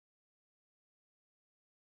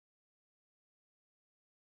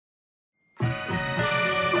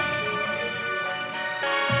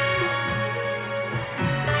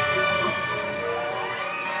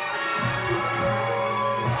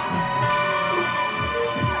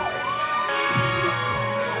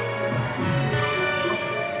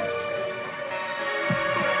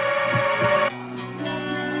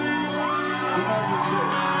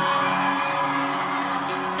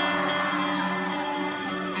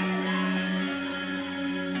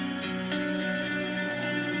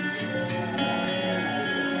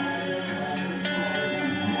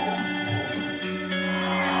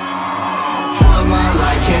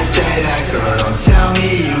say that, girl, don't tell me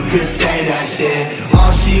you could say that shit.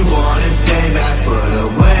 All she want is payback for the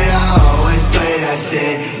way I always play that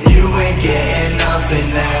shit. You ain't getting nothing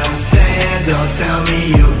that I'm saying, don't tell me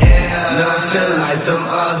you ill. Nothing like them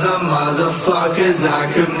other motherfuckers, I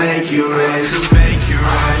could make you rich.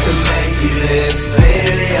 I could make you this,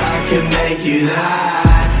 baby, I could make you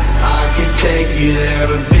that. I could take you there,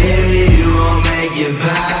 but baby, you won't make it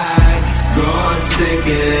back. Growing sick of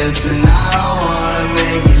this, and I don't wanna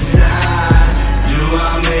make you sad. Do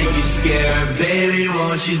I make you scared? Baby,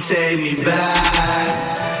 won't you take me back?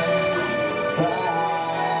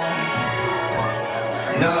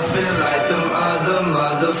 Nothing like them other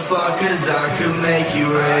motherfuckers, I could make you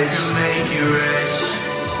rich.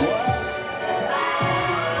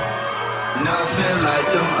 Nothing like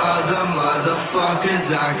them other motherfuckers,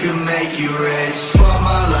 I could make you rich. For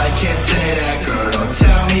my life, can't say that, girl, don't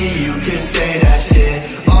tell me you can say that shit.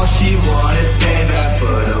 All she want is payback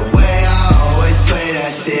for the way I always play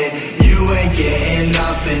that shit. You ain't getting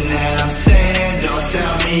nothing that I'm saying, don't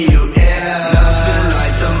tell me you ill. Nothing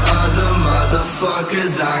like them other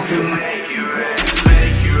motherfuckers, I could make you rich.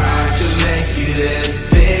 I could make you this,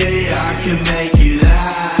 baby, I could make you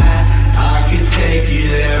that. I could take you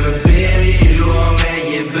there, but baby, you won't make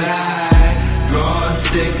it back. Growing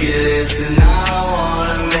sick of this, and I don't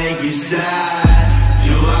wanna make you sad.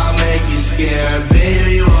 Do I make you scared?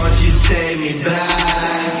 Baby, won't you take me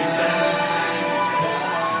back?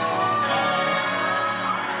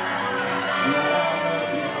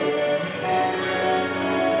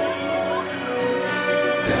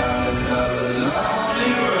 Down another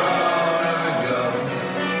lonely road I go,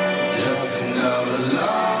 just another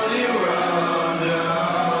lonely road, no.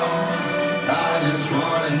 I just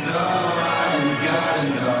wanna know, I just gotta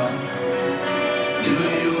know. Do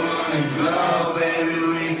you wanna glow, baby,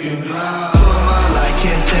 we can glow. For my life,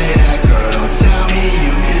 can't say that, girl, don't tell me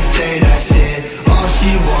you can say that shit. All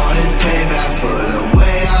she want is payback for the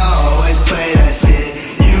way I always play that shit.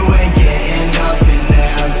 You ain't getting nothing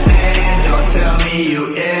that I'm saying, don't tell me you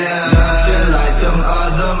ill. Nothing like them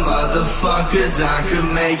other motherfuckers, I could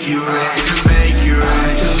make you rich. I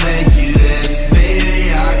could make you this, baby,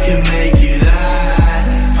 I could make you that.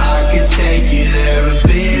 I could take you there, but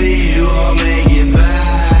baby, you won't make it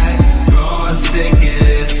back. Growing sick of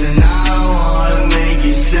this, and I don't wanna make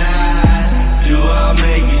you sad. Do I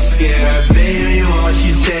make you scared? Baby, won't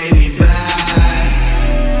you take me back?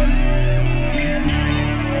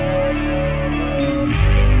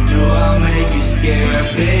 Do I make you scared?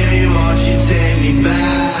 Baby, won't you take me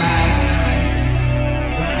back?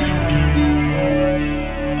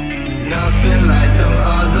 Nothing like them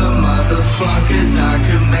other motherfuckers, I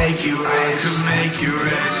could make you rich.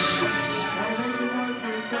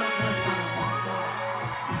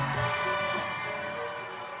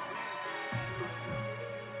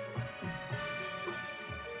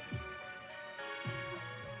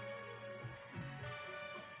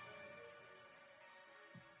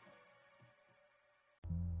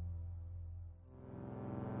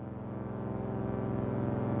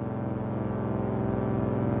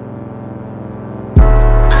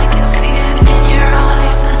 I can see it in your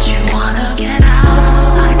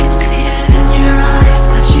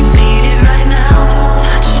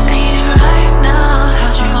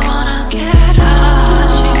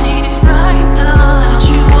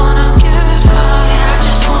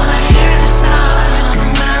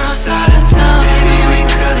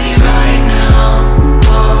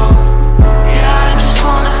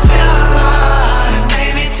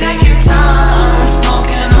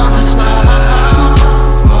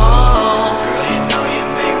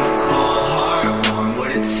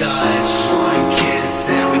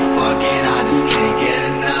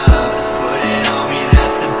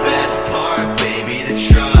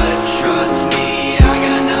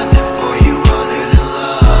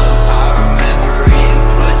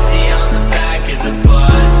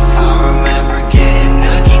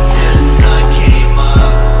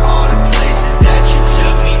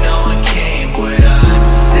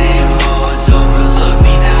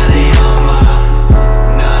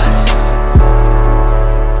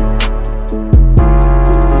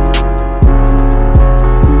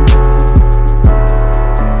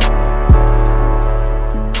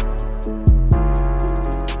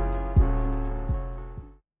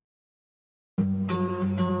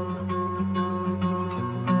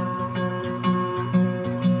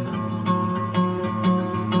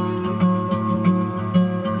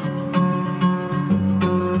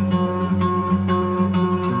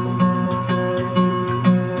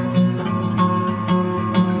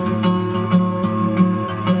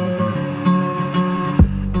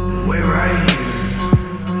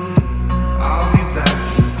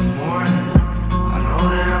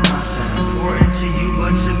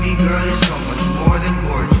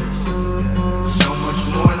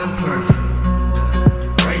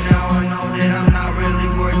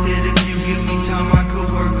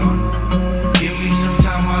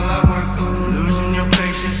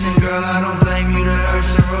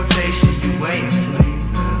reverse and rotation, you waiting for me.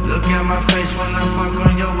 Look at my face when I fuck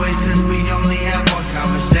on your waist, cause we only have one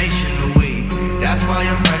conversation a week. That's why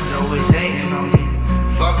your friends always hating on me.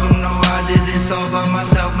 Fuck them, no, I did this all by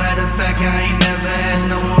myself. Matter of fact, I ain't never asked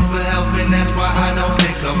no one for help, and that's why I don't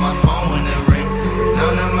pick up my phone when it ring.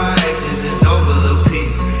 None of my exes is over Lil Peep.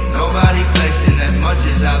 Nobody flexing as much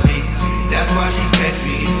as I be. That's why she text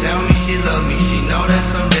me and tell me she love me. She know that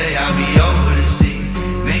someday I'll be over the sea,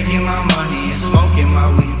 making my money and smoking my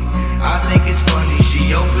weed. I think it's funny, she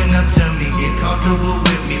opened up to me, get comfortable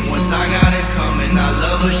with me. Once I got it coming, I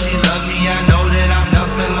love her, she love me. I know that I'm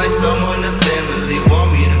nothing like someone the family want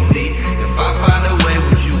me to be. If I find a way,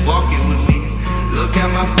 would you walk it with me? Look at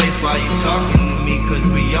my face while you talking to me, cause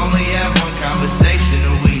we only have one conversation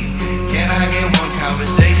a week. Can I get one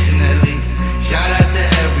conversation at least? Shout out to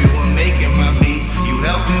everyone making my beats. You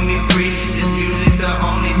helping me preach, this music's the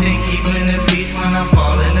only thing keeping the peace when I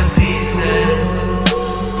fall into pieces.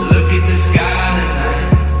 Look at the sky tonight,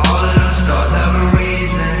 all of those stars have a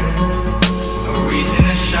reason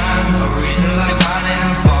to shine, a reason like mine, and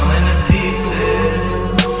I'm falling to pieces.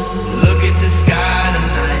 Look at the sky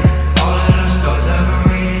tonight, all of those stars have a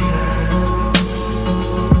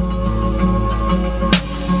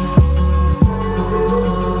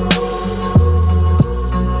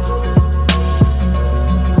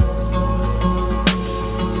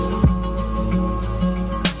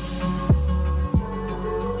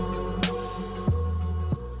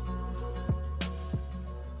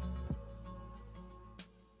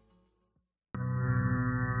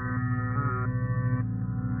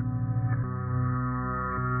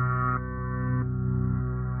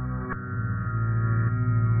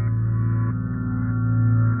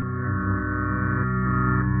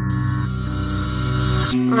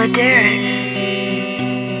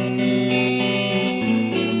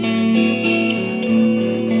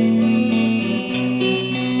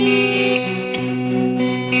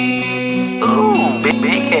Ooh,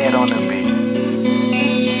 big head on the beat.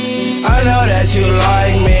 I know that you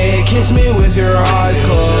like me. Kiss me with your eyes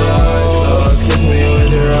closed. Kiss me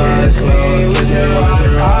with your eyes closed. Kiss me with your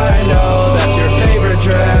eyes. I know that's your favorite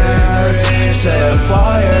dress. Set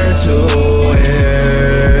fire to it.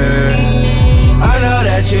 I know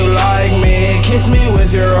that you like me. Kiss me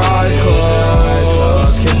with your eyes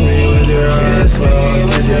closed. Kiss me with your eyes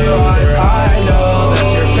closed. Kiss me with your eyes. I know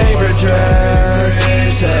that's your favorite dress.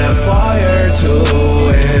 Set fire to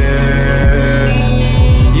it.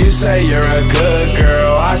 You say you're a good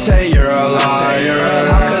girl, I say you're a liar.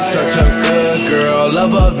 How could such a good girl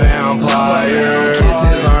love a vampire?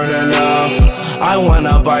 Kisses aren't enough, I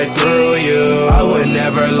wanna bite through you. I would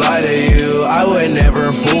never lie to you, I would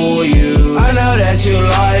never fool you. I know that you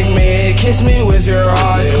like me, kiss me with your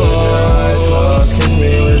eyes closed. Kiss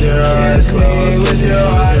me with your eyes closed, with your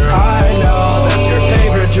eyes. I know that's your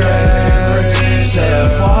favorite dress.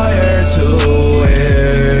 Set fire to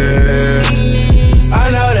it.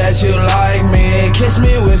 I know that you like me. Kiss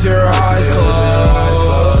me with your eyes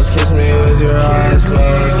closed. Kiss me with your eyes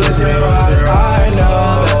closed. Kiss me with your eyes. I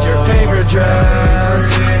know that's your favorite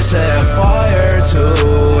dress. Set fire to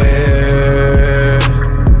it.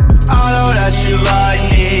 I know that you like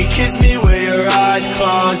me. Kiss me with your eyes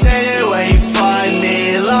closed. Hate it when you find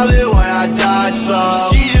me. Love it when I die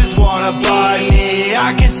slow. She just wanna bite me.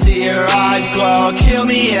 I can see her eyes glow. Kill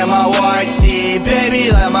me in my white tee.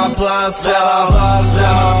 Baby, let my blood flow. Let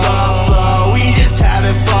my blood flow. We just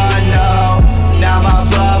having fun, no. Now my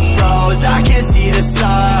blood froze. I can't see the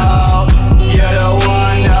sun. You're the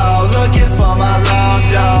one, no. Looking for my love,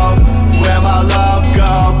 though. Where my love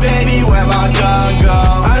go? Baby, where my gun go?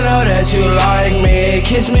 I know that you like me.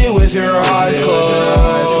 Kiss me with your eyes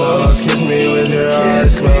closed. Kiss me with your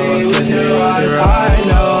eyes closed. Kiss me with your eyes. I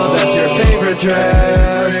know that's your favorite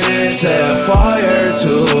dress. Set fire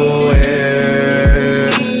to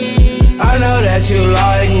it. I know that you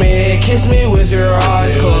like me. Kiss me with your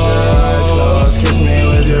eyes closed. Kiss me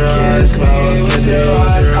with your eyes closed. Kiss me with your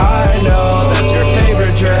eyes. I know that's your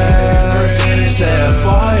favorite dress. Set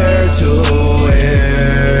fire to it.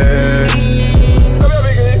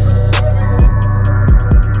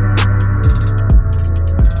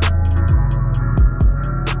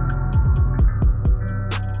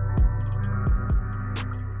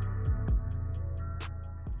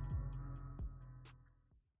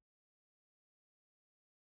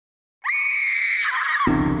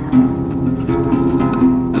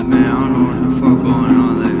 Man, I don't know what the fuck going on.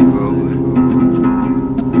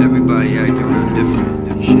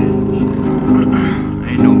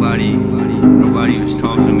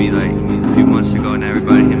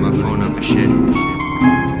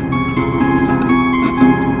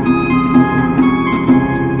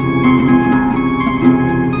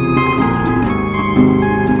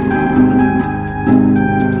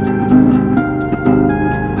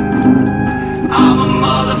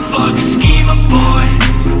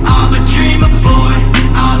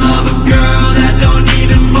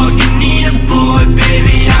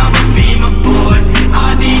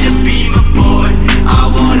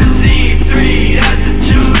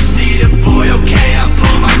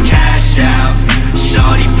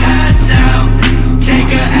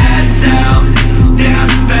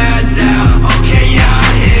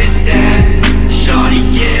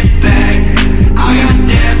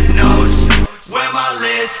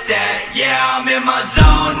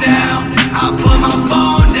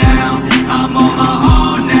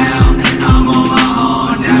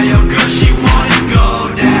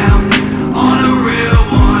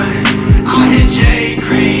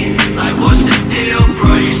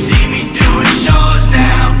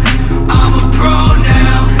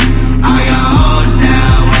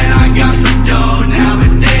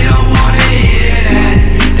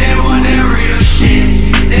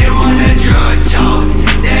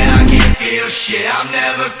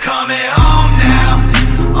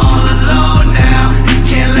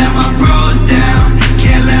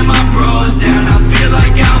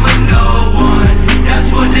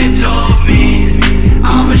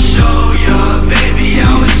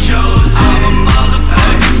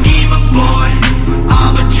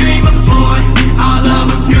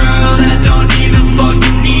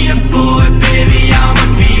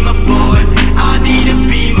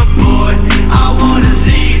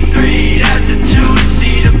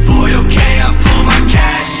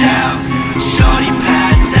 shorty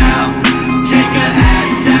pass out, take her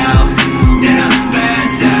ass out, then I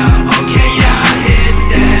spaz out. Okay, yeah, I hit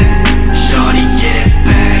that. Shorty get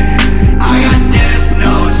back, I got death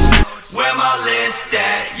notes, where my list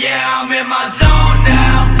at? Yeah, I'm in my zone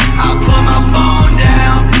now, I put my phone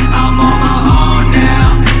down, I'm on my own now,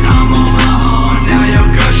 I'm on my own now. Your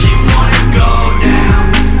girl, she wanna go down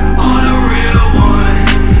on a real one.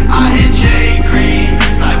 I hit J Green,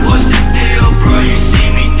 like what's the deal, bro? You see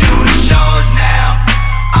me doing shows now,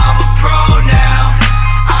 I'm a pro now,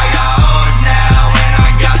 I got hoes now, and I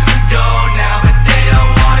got some dough now. But they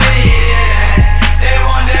don't wanna hear that, they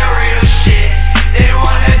want that real shit, they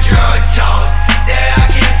want that drug talk, that I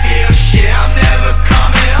can feel shit. I'm never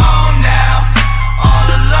coming home now, all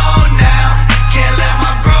alone now, can't let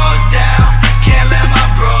my bros down, can't let my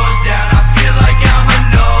bros down. I feel like I'm a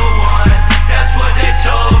no one, that's what they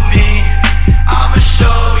told me. I'ma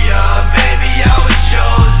show ya, baby, I was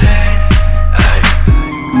chosen. Ay.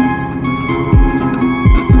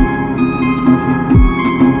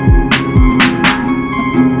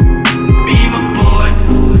 Be my boy.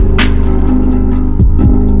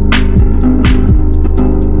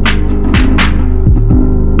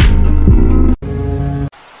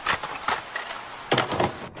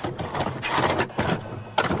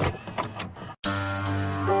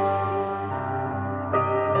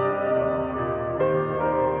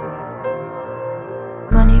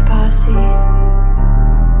 Money Posse.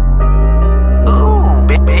 Ooh,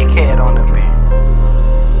 big head on the beat.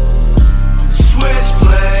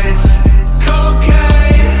 Switchblades,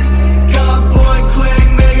 cocaine, got boy click,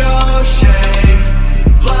 make a whole shake.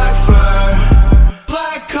 Black fur,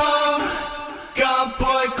 black coat, got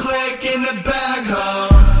boy click in the bag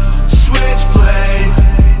hoe. Switchblades,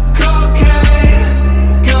 cocaine,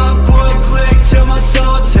 got boy click till my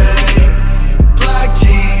soul take. Black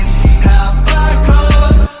jeans, half black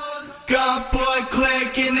hoes, got boy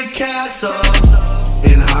click in the castle.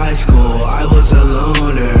 In high school, I was a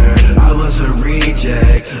loner, I was a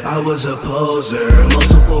reject, I was a poser.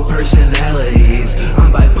 Multiple personalities,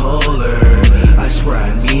 I'm bipolar. I swear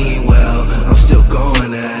I mean well, I'm still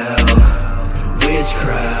going to hell.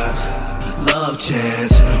 Witchcraft, love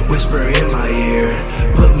chance, whisper in my ear,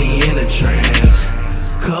 put me in a trance.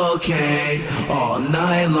 Cocaine, all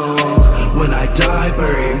night long, when I die,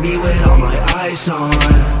 bury me with all my ice on.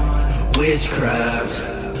 Witchcraft,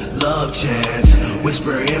 love chance,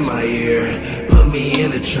 whisper in my ear, put me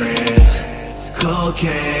in a trance.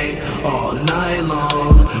 Cocaine, all night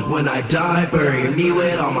long, when I die, bury me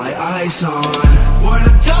with all my ice on. When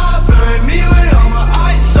I die, bury me with all my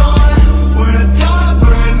ice on. When I die,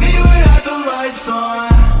 bury me without the lights on.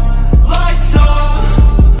 Lights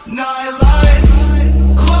on, night lights,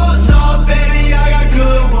 clothes off, baby, I got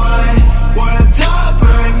good wine. When I die,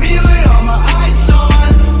 bury me with all my ice on.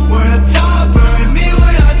 When I die, bury me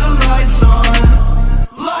without the lights on.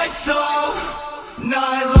 Lights off,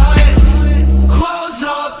 night lights, clothes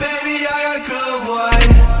off, baby, I got good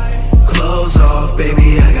white. Clothes off,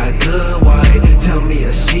 baby, I got good white. Tell me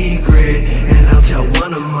a secret, and I'll tell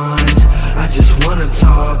one of mine. I just wanna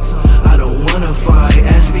talk, I don't wanna fight.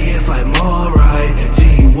 Ask me if I'm alright, do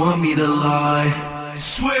you want me to lie?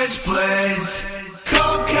 Switchblades,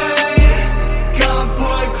 cocaine, got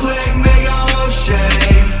boy click, make a whole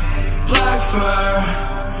shake. Black fur,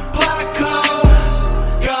 black coat,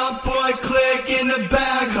 got boy click in the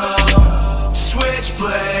bag hoe.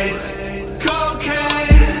 Switchblades,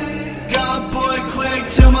 cocaine, got boy click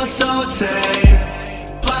till my soul take.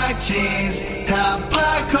 Black jeans, half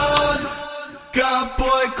black hoes, got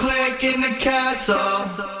boy click in the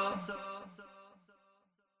castle.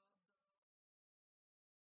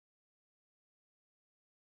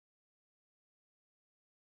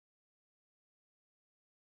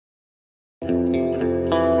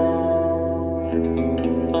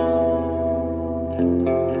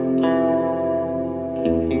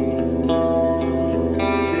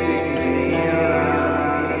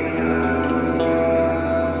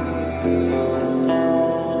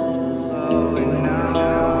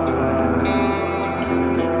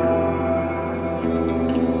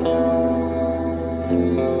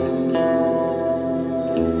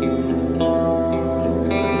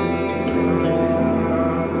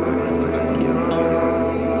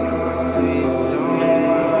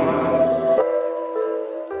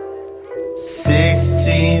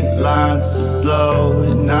 Lines to blow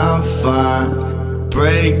and I'm fine.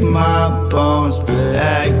 Break my bones but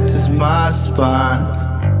act as my spine.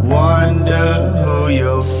 Wonder who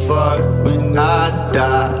you'll fuck when I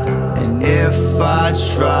die. And if I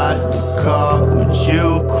tried to call, would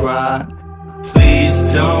you cry? Please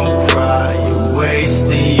don't cry, you're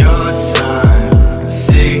wasting your time.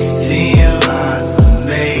 16 lines.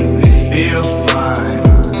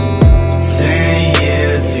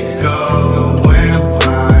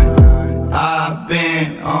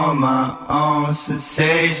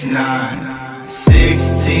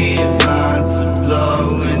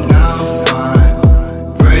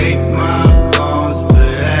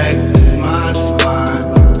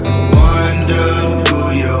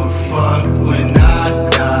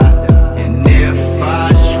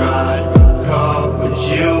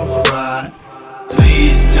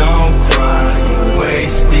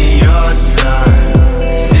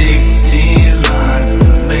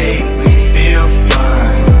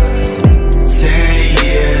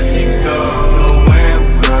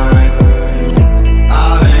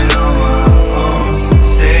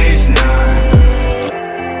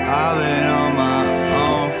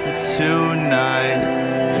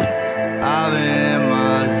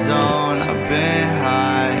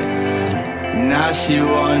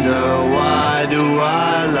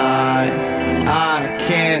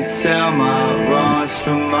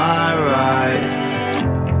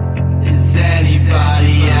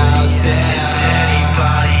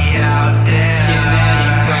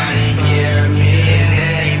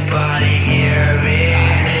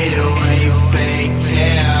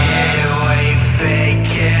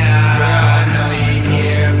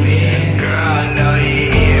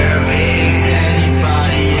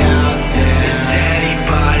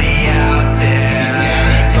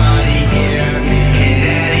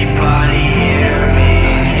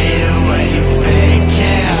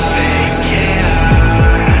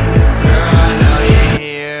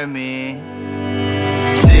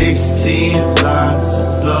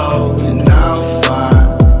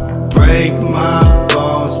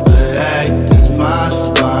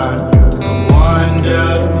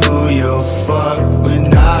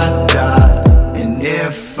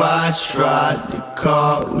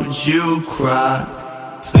 would you cry?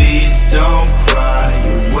 Please don't cry,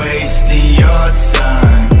 you're wasting your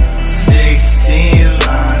time. 16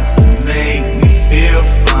 lines to make me feel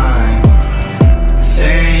fine.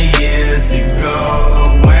 10 years ago I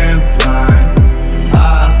went blind.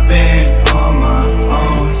 I've been on my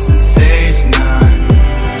own since age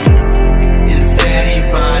 9. Is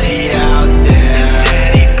anybody out there? Is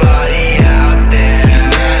anybody out there?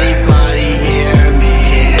 Can anybody hear me?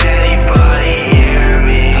 Can anybody hear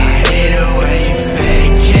me? I hate it when you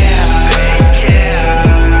fake care.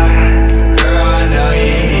 Girl, I know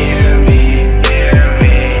you hear me. Hear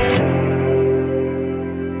me.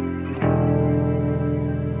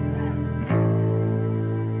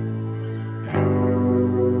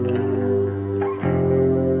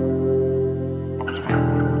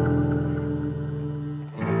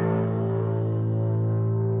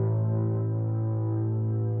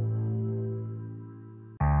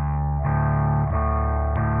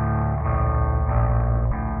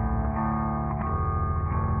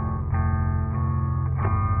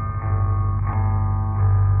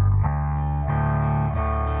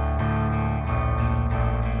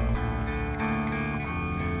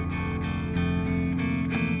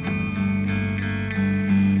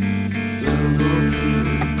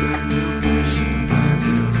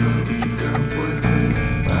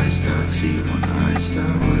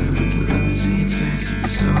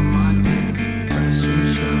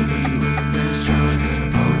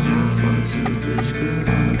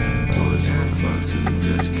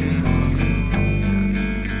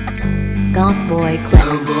 Goth Boy Clip.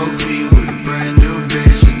 Lil Peep with a brand new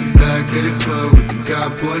bitch in the back of the club with the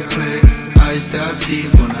God Boy clip. Iced out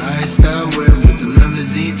teeth on the iced out whip with the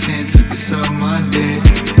limousine tints. You can suck my dick.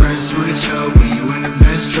 Press switch up when you in the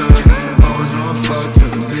Benz truck. Always wanna fuck,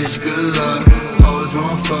 tell the bitch good luck. Always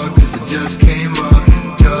wanna fuck cause it just came up.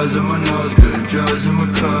 Drugs in my nose, good drugs in my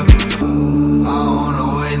cup. I don't wanna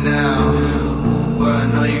wait now, but I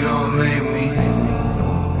know you gon' make me.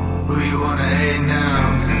 Who you wanna hate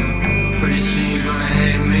now? Pretty soon you gonna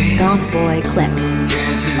hate me. Goth Boy Clip.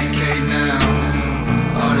 Getting to the cake now.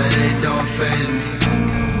 All the hate don't faze me.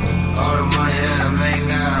 All the money that I make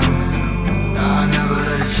now, I'll never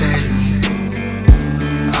let it change me.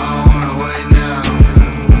 I don't wanna wait now,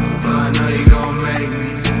 but I know you gon' make me.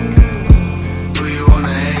 Who you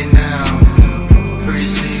wanna hate now? Pretty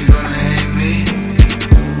soon you gonna hate me.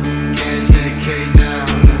 Getting to the cake now.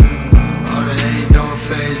 All the hate don't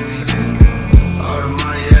faze me. All the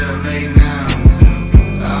money that I make now,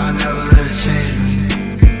 I'll never let it change me.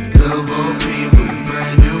 Lil Peep with a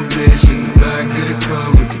brand new bitch in the back of the club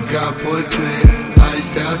with the God Boy clip.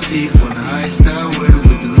 Iced out teeth on the iced out whip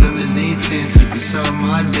with the limousine tints. You can suck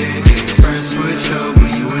my dick. Press switch up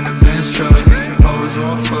when you in the Benz truck. Always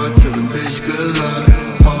wanna fuck till the bitch good luck.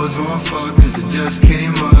 Always wanna fuck cause it just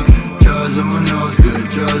came up. Drugs in my nose, good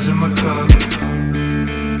drugs in my cup.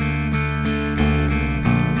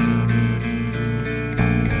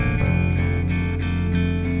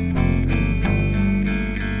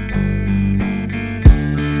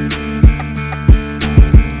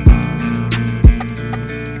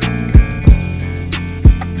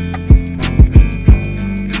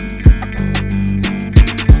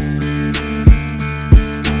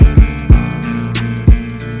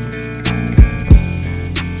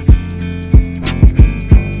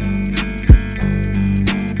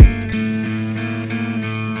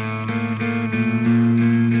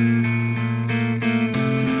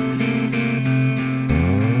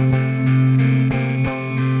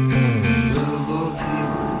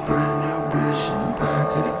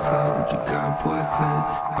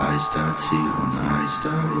 Iced out teeth on the iced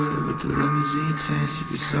out whip with the limousine tints. You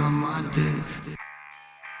can suck my dick.